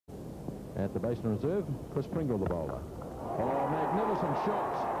At the basin reserve, Chris Pringle, the bowler. Oh, magnificent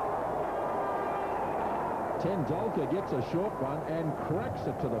shot. Tendulkar gets a short one and cracks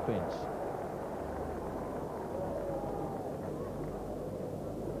it to the fence.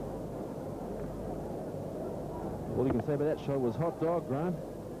 All you can say about that shot was hot dog, Grant.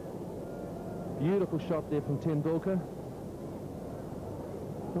 Beautiful shot there from Tendulkar.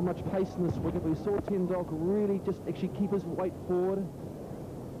 Not much pace in this wicket, but we saw Tendulkar really just actually keep his weight forward.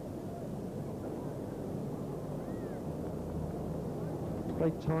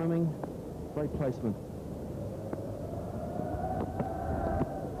 Great timing, great placement.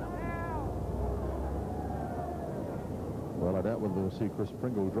 Well, I doubt whether we'll see Chris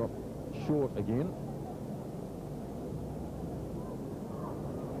Pringle drop short again.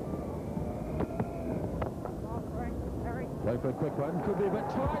 Go for a quick one. Could be a bit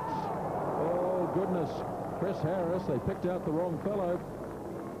tight. Oh, goodness. Chris Harris, they picked out the wrong fellow.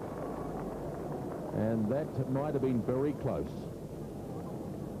 And that might have been very close.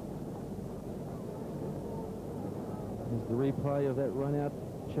 Here's the replay of that run-out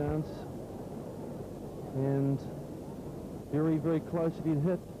chance. And very, very close if he'd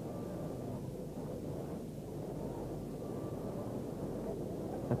hit.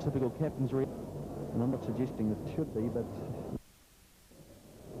 A typical captain's read. And I'm not suggesting it should be, but...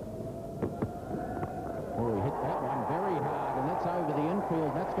 Oh, he hit that one very hard, and that's over the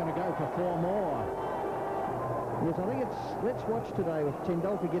infield. That's going to go for 4 more. Yes, I think it's... Let's watch today if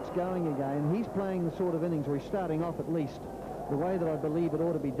Tendulkar gets going again. He's playing the sort of innings where he's starting off at least the way that I believe it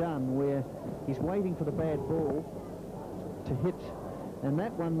ought to be done, where he's waiting for the bad ball to hit. And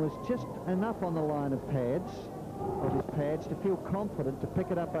that one was just enough on the line of his pads to feel confident to pick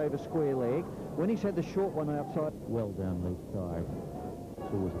it up over square leg. When he's had the short one outside, Well down the side.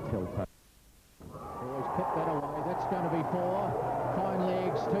 It's always a telltale. Always picked that away. That's going to be 4. Fine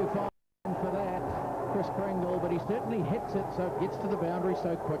legs, too fine for that. Chris Pringle, but he certainly hits it, so it gets to the boundary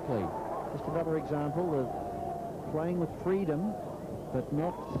so quickly. just another example of playing with freedom, but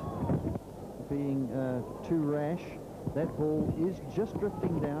not being too rash. That ball is just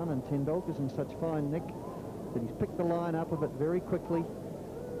drifting down, and Tendulkar's in such fine nick that he's picked the line up of it very quickly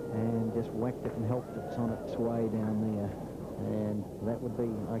and just whacked it and helped it on its way down there. And that would be,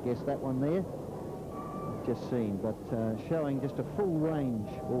 I guess, that one there, just seen, but showing just a full range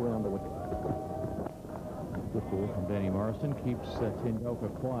all round the wicket. Good ball from Danny Morrison, keeps Tendulkar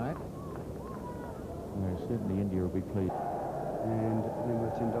quiet. Certainly India will be pleased. And then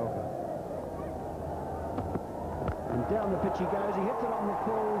with Tendulkar. And down the pitch he goes, he hits it on the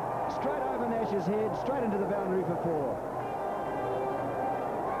full, straight over Nash's head, straight into the boundary for 4.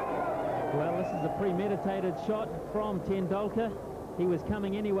 Well, this is a premeditated shot from Tendulkar. He was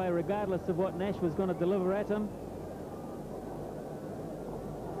coming anyway, regardless of what Nash was going to deliver at him.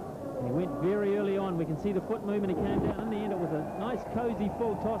 He went very early on. We can see the foot movement. He came down. In the end, it was a nice, cosy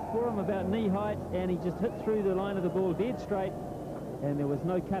full toss for him, about knee height, and he just hit through the line of the ball dead straight, and there was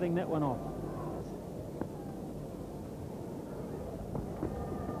no cutting that one off.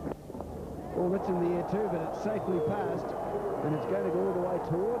 Well, that's in the air too, but it's safely passed, and it's going to go all the way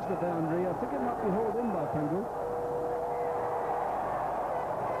towards the boundary. I think it might be hauled in by Pringle.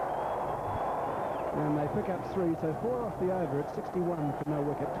 And they pick up 3, so 4 off the over. It's 61 for no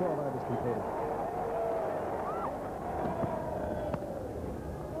wicket, 12 overs completed.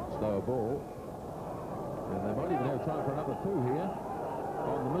 Slower ball. And they might even have time for another 2 here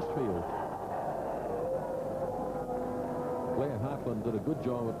on the misfield. Blair Hartland did a good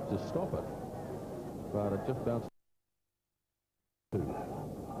job to stop it, but it just bounced. 2.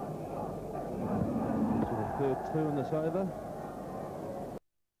 So the third 2 in this over.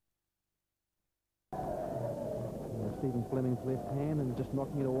 Stephen Fleming's left hand and just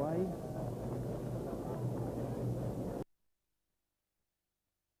knocking it away.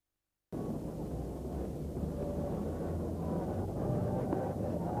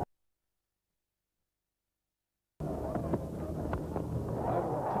 Over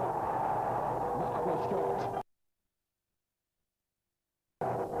the top. Marvelous shot.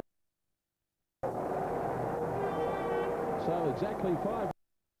 So exactly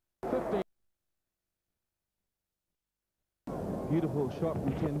 5:15. Beautiful shot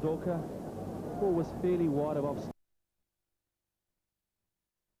from Tendulkar. Ball was fairly wide of off,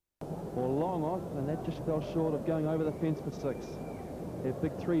 or long off, and that just fell short of going over the fence for 6. A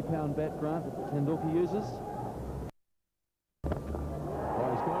big 3-pound bat, Grant, that Tendulkar uses. Oh,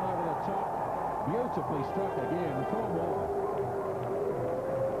 he's gone over the top. Beautifully struck again. 4 more.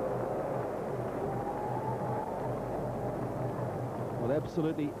 Well,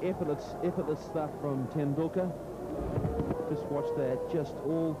 absolutely effortless stuff from Tendulkar. Just watch that, just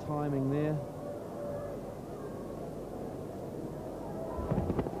all timing there.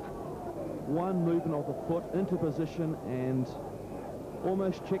 One movement of the foot into position and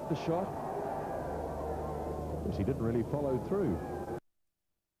almost checked the shot. Because he didn't really follow through.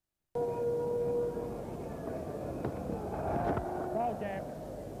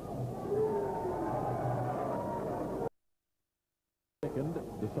 Second,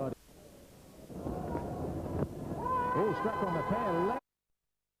 decided. Oh, struck on the pair.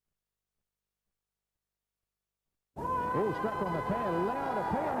 Oh, struck on the pair. Loud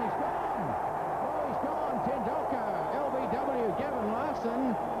appeal, and he's gone. Oh, he's gone. Tendulkar. LBW, Gavin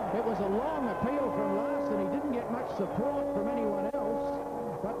Larson. It was a long appeal from Larson. He didn't get much support from anyone else,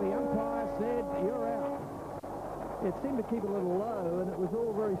 but the umpire said, you're out. It seemed to keep a little low, and it was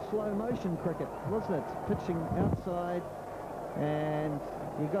all very slow motion cricket, wasn't it? Pitching outside, and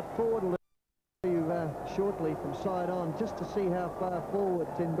he got forward a little shortly from side on, just to see how far forward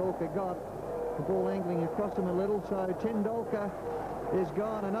Tendulkar got. The ball angling across him a little, so Tendulkar is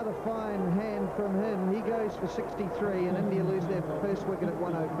gone. Another fine hand from him. He goes for 63, and India lose their first wicket at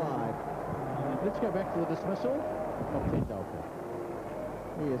 105. Let's go back to the dismissal of Tendulkar.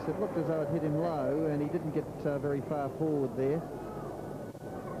 Yes, it looked as though it hit him low, and he didn't get very far forward there.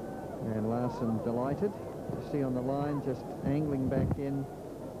 And Larson delighted to see on the line, just angling back in.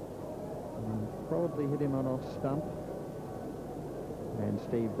 And probably hit him on off stump. And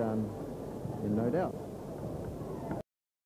Steve Dunn in no doubt.